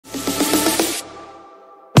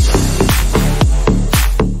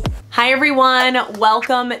Hi everyone,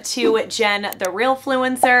 welcome to Jen the Real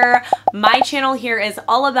Fluencer. My channel here is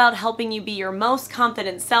all about helping you be your most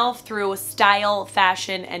confident self through style,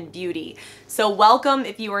 fashion, and beauty. So welcome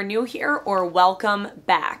if you are new here, or welcome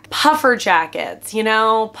back. Puffer jackets, you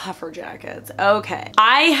know, puffer jackets. Okay.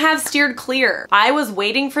 I have steered clear. I was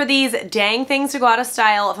waiting for these dang things to go out of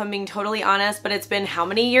style, if I'm being totally honest, but it's been how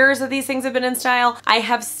many years that these things have been in style? I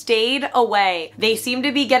have stayed away. They seem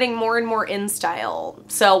to be getting more and more in style.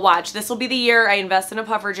 So watch, this will be the year I invest in a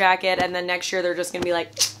puffer jacket, and then next year they're just gonna be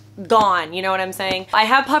like, gone, you know what I'm saying? I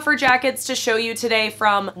have puffer jackets to show you today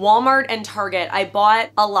from Walmart and Target. I bought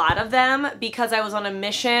a lot of them because I was on a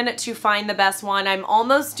mission to find the best one. I'm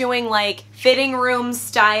almost doing like fitting room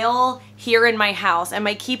style here in my house. Am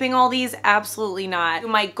I keeping all these? Absolutely not.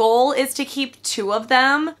 My goal is to keep two of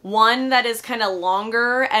them, one that is kind of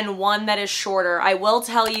longer and one that is shorter. I will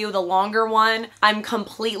tell you the longer one I'm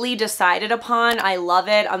completely decided upon. I love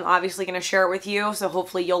it. I'm obviously going to share it with you, so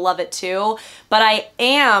hopefully you'll love it too. But I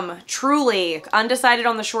am truly undecided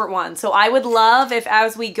on the short one. So I would love if,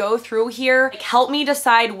 as we go through here, help me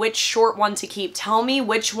decide which short one to keep. Tell me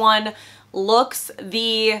which one looks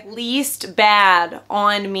the least bad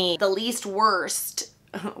on me, the least worst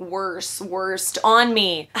on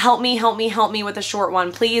me. Help me with the short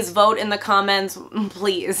one. Please vote in the comments,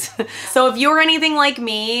 please. So if you're anything like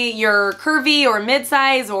me, you're curvy or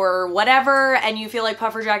mid-size or whatever, and you feel like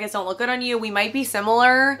puffer jackets don't look good on you, we might be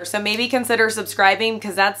similar. So maybe consider subscribing,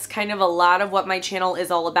 because that's kind of a lot of what my channel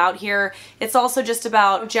is all about here. It's also just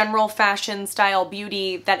about general fashion, style,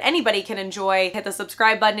 beauty that anybody can enjoy. Hit the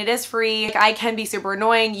subscribe button. It is free. I can be super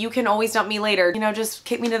annoying. You can always dump me later. You know, just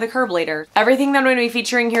kick me to the curb later. Everything that I'm going to be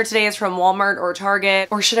featuring here today is from Walmart or Target,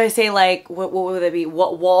 or should I say like, what would it be?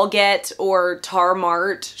 Walget or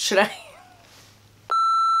Tarmart? Should I?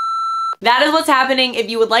 That is what's happening. If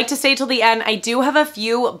you would like to stay till the end, I do have a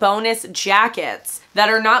few bonus jackets that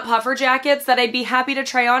are not puffer jackets that I'd be happy to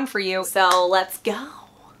try on for you. So let's go.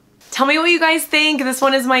 Tell me what you guys think. This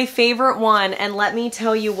one is my favorite one, and let me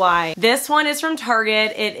tell you why. This one is from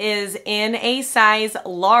Target. It is in a size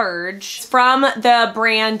large. It's from the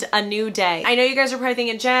brand A New Day. I know you guys are probably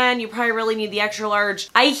thinking, Jen, you probably really need the extra large.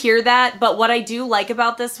 I hear that, but what I do like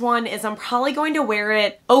about this one is I'm probably going to wear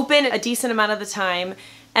it open a decent amount of the time.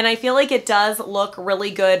 And I feel like it does look really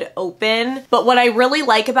good open. But what I really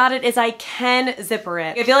like about it is I can zipper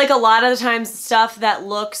it. I feel like a lot of the times stuff that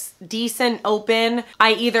looks decent open,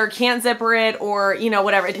 I either can't zipper it or, you know,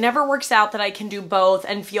 whatever. It never works out that I can do both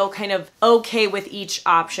and feel kind of okay with each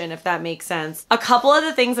option, if that makes sense. A couple of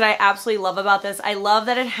the things that I absolutely love about this, I love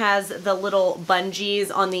that it has the little bungees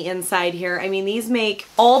on the inside here. I mean, these make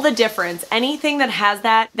all the difference. Anything that has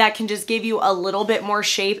that can just give you a little bit more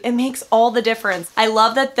shape, it makes all the difference. I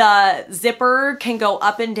love that the zipper can go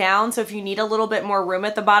up and down, so if you need a little bit more room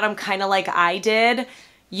at the bottom, kind of like I did,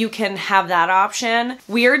 you can have that option.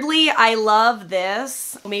 Weirdly, I love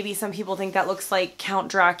this. Maybe some people think that looks like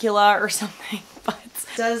Count Dracula or something, but it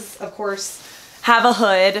does, of course, have a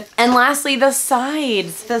hood. And lastly, the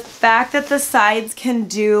sides. The fact that the sides can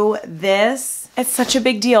do this, it's such a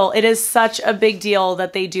big deal. It is such a big deal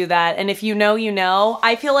that they do that. And if you know, you know.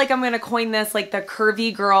 I feel like I'm gonna coin this like the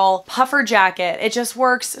curvy girl puffer jacket. It just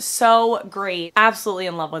works so great. Absolutely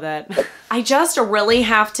in love with it. I just really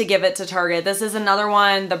have to give it to Target. This is another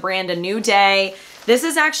one, the brand A New Day. This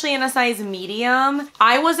is actually in a size medium.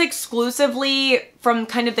 I was exclusively, from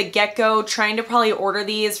kind of the get-go, trying to probably order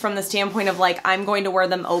these from the standpoint of like, I'm going to wear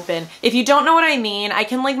them open. If you don't know what I mean, I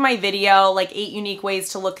can link my video, like 8 unique ways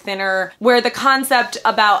to look thinner, where the concept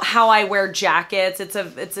about how I wear jackets, it's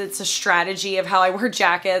a strategy of how I wear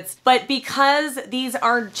jackets. But because these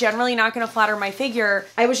are generally not gonna flatter my figure,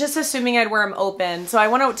 I was just assuming I'd wear them open. So I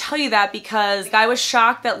wanna tell you that because I was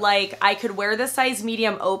shocked that like I could wear this size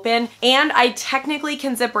medium open and I technically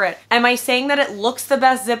can zipper it. Am I saying that it looks the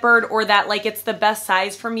best zippered or that like it's the best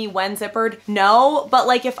size for me when zippered? No, but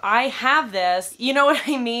like if I have this, you know what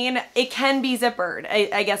I mean? It can be zippered,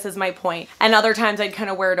 I guess is my point. And other times I'd kind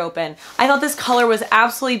of wear it open. I thought this color was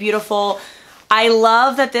absolutely beautiful. I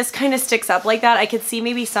love that this kind of sticks up like that. I could see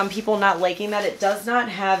maybe some people not liking that. It does not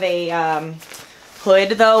have a hood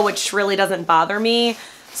though, which really doesn't bother me.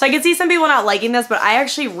 So I could see some people not liking this, but I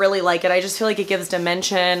actually really like it. I just feel like it gives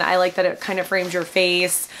dimension. I like that it kind of frames your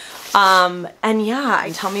face. And yeah,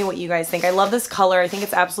 tell me what you guys think. I love this color. I think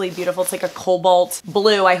it's absolutely beautiful. It's like a cobalt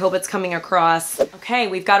blue. I hope it's coming across. Okay,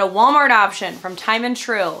 we've got a Walmart option from Time and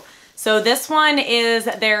True. So this one is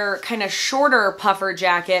their kind of shorter puffer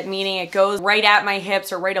jacket, meaning it goes right at my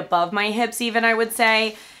hips or right above my hips even, I would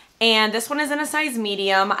say. and this one is in a size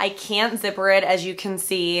medium. I can't zipper it, as you can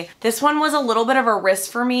see. This one was a little bit of a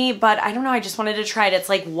risk for me, but I don't know, I just wanted to try it. It's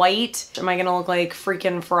like white. Am I gonna look like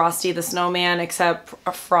freaking Frosty the Snowman? Except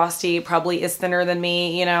Frosty probably is thinner than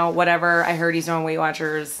me, you know, whatever. I heard he's doing Weight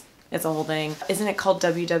Watchers. It's a whole thing. Isn't it called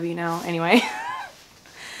WW now? Anyway.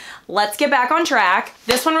 Let's get back on track.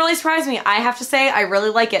 This one really surprised me. I have to say, I really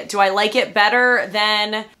like it. Do I like it better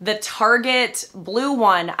than the Target blue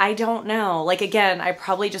one? I don't know. Like, again, I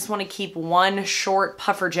probably just want to keep one short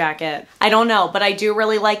puffer jacket. I don't know, but I do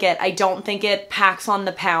really like it. I don't think it packs on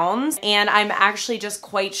the pounds, and I'm actually just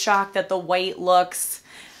quite shocked that the white looks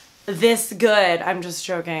this good. I'm just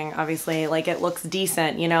joking, obviously. Like, it looks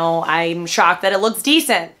decent, you know? I'm shocked that it looks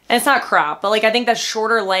decent. And it's not crop, but like, I think the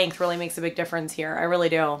shorter length really makes a big difference here. I really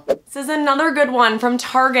do. This is another good one from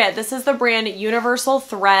Target. This is the brand Universal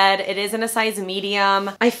Thread. It is in a size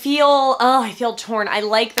medium. I feel torn. I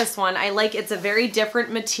like this one. It's a very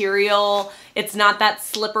different material. It's not that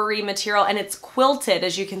slippery material, and it's quilted,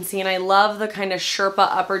 as you can see, and I love the kind of Sherpa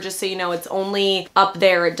upper, just so you know, it's only up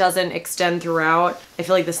there. It doesn't extend throughout. I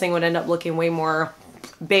feel like this thing would end up looking way more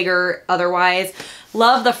bigger otherwise.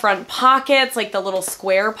 Love the front pockets, like the little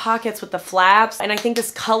square pockets with the flaps. And I think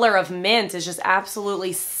this color of mint is just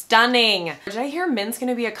absolutely stunning. Did I hear mint's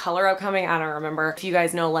gonna be a color upcoming? I don't remember. If you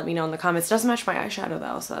guys know, let me know in the comments. It does match my eyeshadow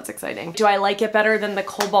though, so that's exciting. Do I like it better than the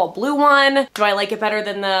Cobalt blue one? Do I like it better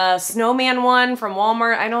than the Snowman one from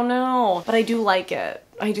Walmart? I don't know, but I do like it.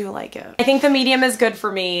 I do like it. I think the medium is good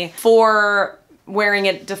for me for wearing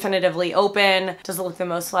it definitively open. Does it look the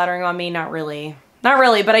most flattering on me? Not really. Not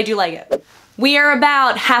really, but I do like it. We are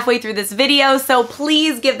about halfway through this video, so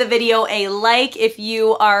please give the video a like if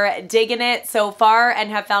you are digging it so far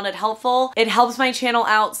and have found it helpful. It helps my channel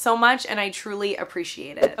out so much, and I truly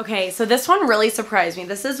appreciate it. Okay, so this one really surprised me.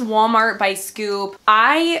 This is Walmart by Scoop.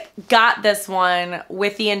 I got this one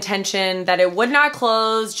with the intention that it would not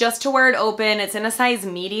close, just to wear it open. It's in a size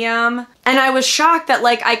medium. And I was shocked that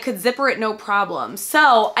like I could zipper it no problem.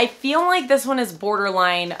 So I feel like this one is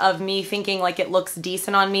borderline of me thinking like it looks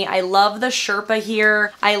decent on me. I love the Sherpa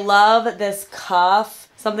here. I love this cuff.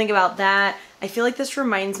 Something about that. I feel like this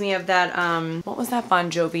reminds me of that, what was that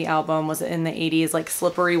Bon Jovi album? Was it in the 80s? Like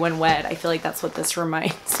Slippery When Wet. I feel like that's what this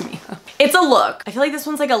reminds me of. It's a look. I feel like this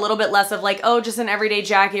one's like a little bit less of like, oh, just an everyday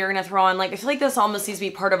jacket you're gonna throw on. Like, I feel like this almost needs to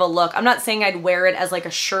be part of a look. I'm not saying I'd wear it as like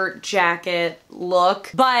a shirt jacket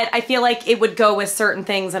look, but I feel like it would go with certain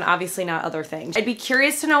things and obviously not other things. I'd be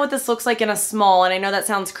curious to know what this looks like in a small, and I know that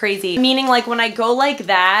sounds crazy. Meaning like when I go like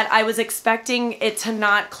that, I was expecting it to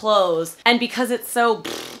not close. And because it's so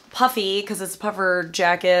puffy, because it's a puffer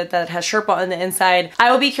jacket that has Sherpa on the inside,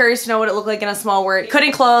 I would be curious to know what it looked like in a small where it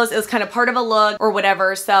couldn't close. It was kind of part of a look or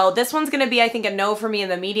whatever. So this one's gonna be, I think, a no for me in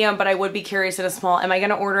the medium, but I would be curious in a small. Am I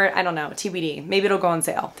gonna order it? I don't know. TBD. Maybe it'll go on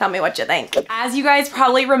sale. Tell me what you think. As you guys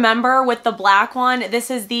probably remember with the black one,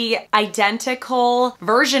 this is the identical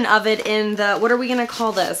version of it in the, what are we gonna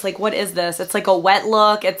call this? Like, what is this? It's like a wet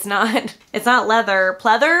look. It's not leather.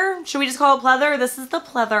 Pleather? Should we just call it pleather? This is the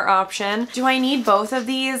pleather option. Do I need both of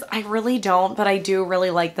these? I really don't, but I do really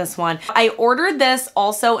like this one. I ordered this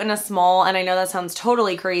also in a small, and I know that sounds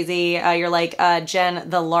totally crazy. You're like, Jen,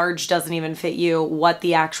 the large doesn't even fit you. What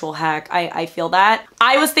the actual heck? I feel that.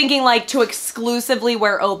 I was thinking like to exclusively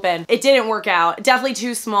wear open. It didn't work out. Definitely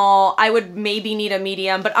too small. I would maybe need a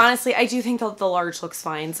medium, but honestly, I do think that the large looks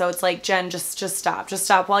fine. So it's like, Jen, just stop. Just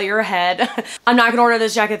stop while you're ahead. I'm not gonna order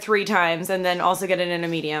this jacket 3 times and then also get it in a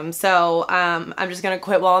medium. So I'm just gonna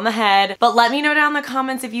quit while I'm ahead. But let me know down in the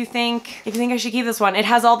comments if you think I should keep this one. It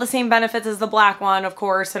has all the same benefits as the black one, of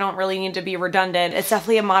course. I don't really need to be redundant. It's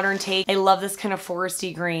definitely a modern take. I love this kind of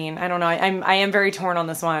foresty green. I don't know. I am very torn on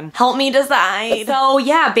this one. Help me decide. So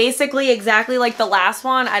yeah, basically exactly like the last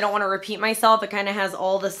one. I don't want to repeat myself. It kind of has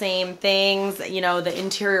all the same things. You know, the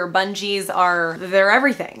interior bungees they're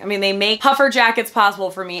everything. I mean, they make puffer jackets possible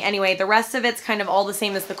for me. Anyway, the rest of it's kind of all the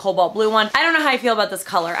same as the Cobalt blue one. I don't know how I feel about this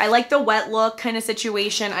color. I like the wet look kind of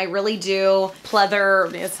situation. I really do.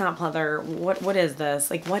 Pleather, it's not pleather. What is this?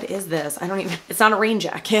 Like, what is this? I don't even, it's not a rain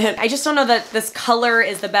jacket. I just don't know that this color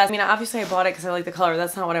is the best. I mean, obviously I bought it because I like the color.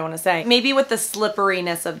 That's not what I want to say. Maybe with the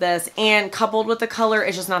slipperiness of this and coupled with the color,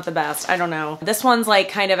 it's just not the best. I don't know. This one's like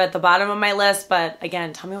kind of at the bottom of my list, but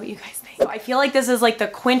again, tell me what you guys think. So I feel like this is like the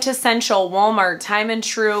quintessential Walmart time and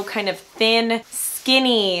true kind of thin,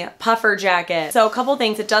 skinny puffer jacket. So a couple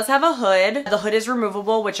things. It does have a hood. The hood is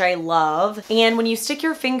removable, which I love. And when you stick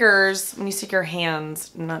your fingers, when you stick your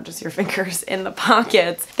hands, not just your fingers, in the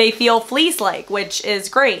pockets, they feel fleece-like, which is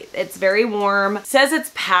great. It's very warm. It says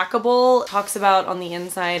it's packable. Talks about on the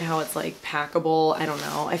inside how it's like packable. I don't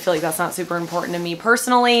know. I feel like that's not super important to me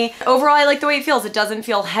personally. Overall, I like the way it feels. It doesn't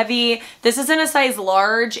feel heavy. This is in a size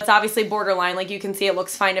large. It's obviously borderline. Like you can see, it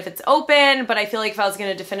looks fine if it's open, but I feel like if I was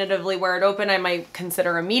gonna definitively wear it open, I might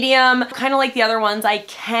consider a medium. Kind of like the other ones, I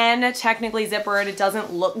can technically zipper it. It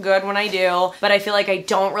doesn't look good when I do, but I feel like I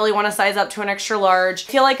don't really want to size up to an extra large.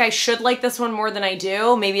 I feel like I should like this one more than I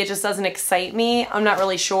do. Maybe it just doesn't excite me. I'm not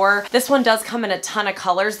really sure. This one does come in a ton of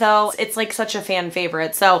colors though. It's like such a fan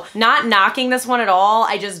favorite. So not knocking this one at all.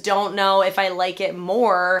 I just don't know if I like it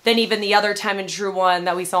more than even the other time and true one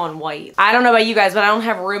that we saw in white. I don't know about you guys, but I don't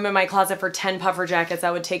have room in my closet for 10 puffer jackets.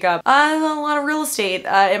 That would take up a lot of real estate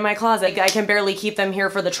in my closet. I can barely keep them here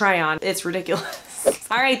for the try on. It's ridiculous.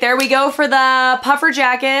 All right, there we go for the puffer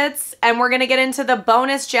jackets, and we're gonna get into the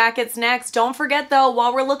bonus jackets next. Don't forget though,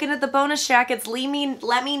 while we're looking at the bonus jackets,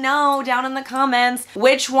 let me know down in the comments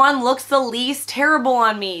which one looks the least terrible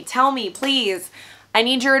on me. Tell me, please. I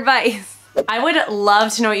need your advice. I would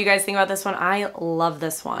love to know what you guys think about this one. I love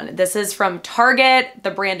this one. This is from Target, the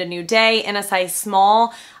brand A New Day, in a size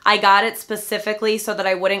small. I got it specifically so that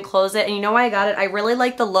I wouldn't close it. And you know why I got it? I really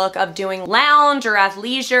like the look of doing lounge or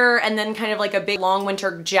athleisure and then kind of like a big long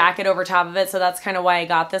winter jacket over top of it. So that's kind of why I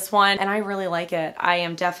got this one. And I really like it. I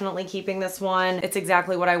am definitely keeping this one. It's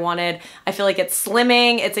exactly what I wanted. I feel like it's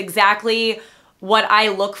slimming. It's exactly what I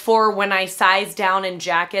look for when I size down in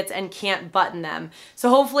jackets and can't button them. So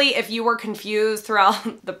hopefully if you were confused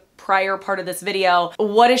throughout the prior part of this video,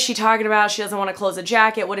 what is she talking about? She doesn't want to close a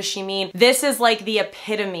jacket. What does she mean? This is like the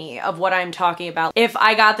epitome of what I'm talking about. If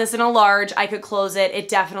I got this in a large, I could close it. It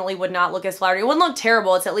definitely would not look as flowery. It wouldn't look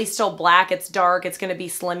terrible. It's at least still black. It's dark. It's going to be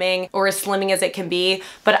slimming, or as slimming as it can be.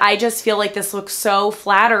 But I just feel like this looks so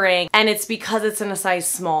flattering, and it's because it's in a size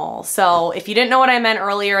small. So if you didn't know what I meant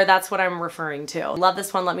earlier, that's what I'm referring to. Love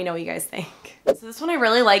this one. Let me know what you guys think. So this one I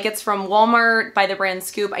really like. It's from Walmart by the brand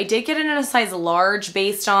Scoop. I did get it in a size large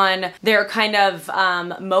based on their kind of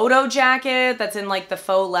moto jacket that's in like the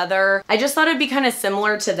faux leather. I just thought it'd be kind of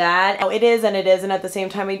similar to that. Oh, it is and it isn't at the same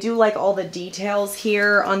time. I do like all the details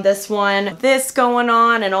here on this one. This going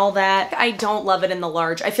on and all that. I don't love it in the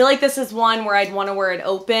large. I feel like this is one where I'd want to wear it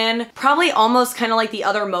open. Probably almost kind of like the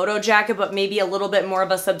other moto jacket, but maybe a little bit more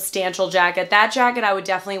of a substantial jacket. That jacket I would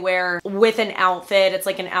definitely wear with an outfit. It's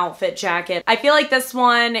like an outfit jacket. I feel like this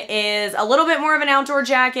one is a little bit more of an outdoor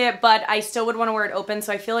jacket, but I still would want to wear it open,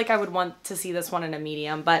 so I feel like I would want to see this one in a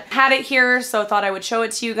medium, but had it here, so thought I would show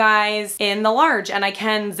it to you guys in the large, and I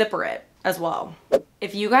can zipper it as well.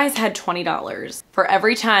 If you guys had $20 for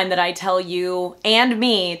every time that I tell you and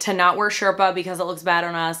me to not wear Sherpa because it looks bad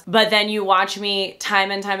on us, but then you watch me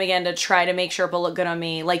time and time again to try to make Sherpa look good on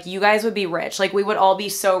me, like you guys would be rich. Like we would all be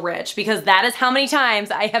so rich because that is how many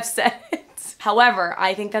times I have said it. However,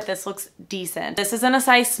 I think that this looks decent. This is in a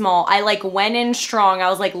size small. I like went in strong. I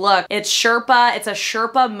was like, look, it's Sherpa. It's a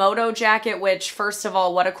Sherpa moto jacket, which first of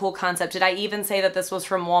all, what a cool concept. Did I even say that this was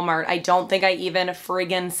from Walmart? I don't think I even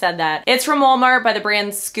friggin' said that. It's from Walmart by the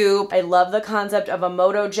brand Scoop. I love the concept of a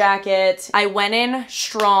moto jacket. I went in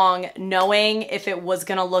strong knowing if it was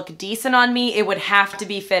gonna look decent on me, it would have to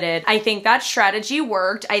be fitted. I think that strategy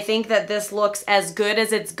worked. I think that this looks as good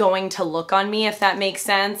as it's going to look on me, if that makes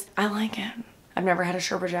sense. I like it. I've never had a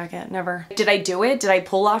Sherpa jacket, never. Did I do it? Did I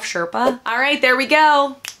pull off Sherpa? All right, there we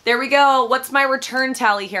go. There we go. What's my return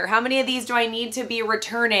tally here? How many of these do I need to be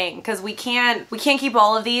returning? Because we can't keep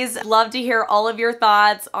all of these. Love to hear all of your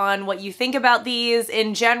thoughts on what you think about these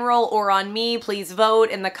in general or on me. Please vote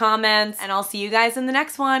in the comments, and I'll see you guys in the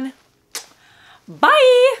next one.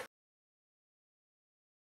 Bye!